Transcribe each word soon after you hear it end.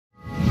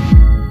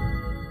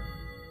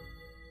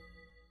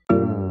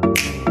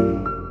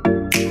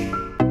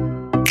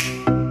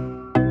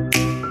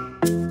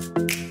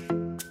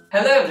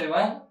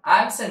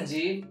I'm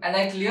Sanjeev and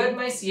I cleared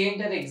my CA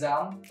Inter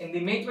exam in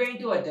the May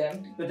 22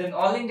 attempt with an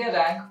All India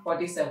rank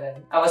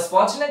 47. I was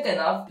fortunate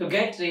enough to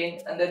get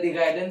trained under the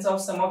guidance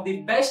of some of the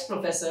best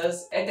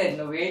professors at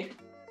Ednovate,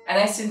 and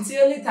I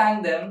sincerely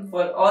thank them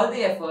for all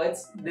the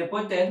efforts they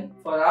put in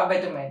for our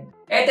betterment.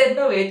 At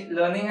Ednovate,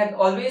 learning had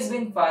always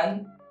been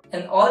fun,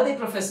 and all the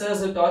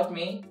professors who taught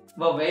me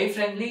were very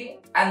friendly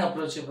and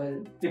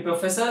approachable. The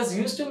professors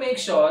used to make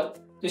sure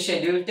to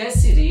schedule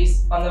test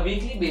series on a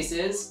weekly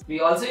basis. We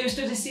also used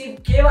to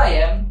receive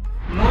KYM,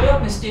 Know Your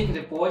Mistake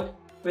report,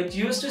 which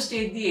used to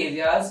state the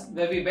areas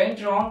where we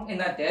went wrong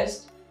in our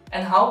test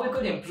and how we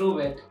could improve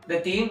it.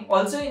 The team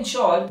also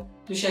ensured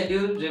to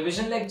schedule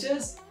revision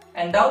lectures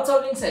and doubt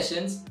solving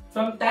sessions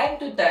from time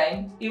to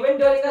time, even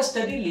during our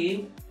study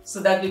leave,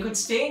 so that we could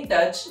stay in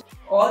touch with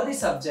all the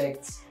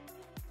subjects.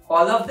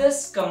 All of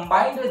this,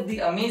 combined with the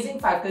amazing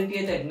faculty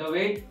at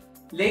Ednovate,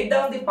 laid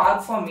down the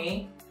path for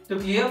me to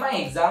clear my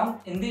exam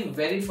in the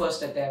very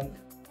first attempt.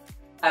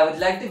 I would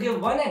like to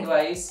give one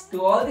advice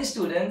to all the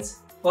students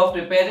who are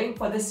preparing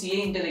for the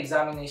CA Inter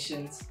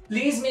examinations.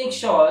 Please make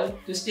sure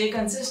to stay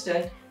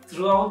consistent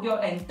throughout your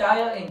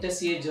entire Inter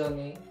CA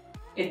journey.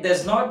 It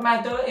does not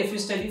matter if you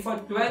study for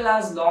 12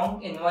 hours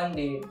long in one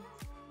day.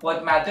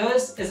 What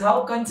matters is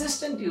how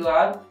consistent you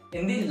are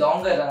in the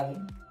longer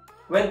run.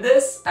 With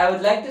this, I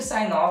would like to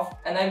sign off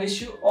and I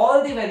wish you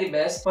all the very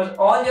best for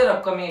all your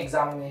upcoming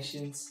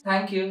examinations.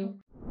 Thank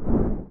you.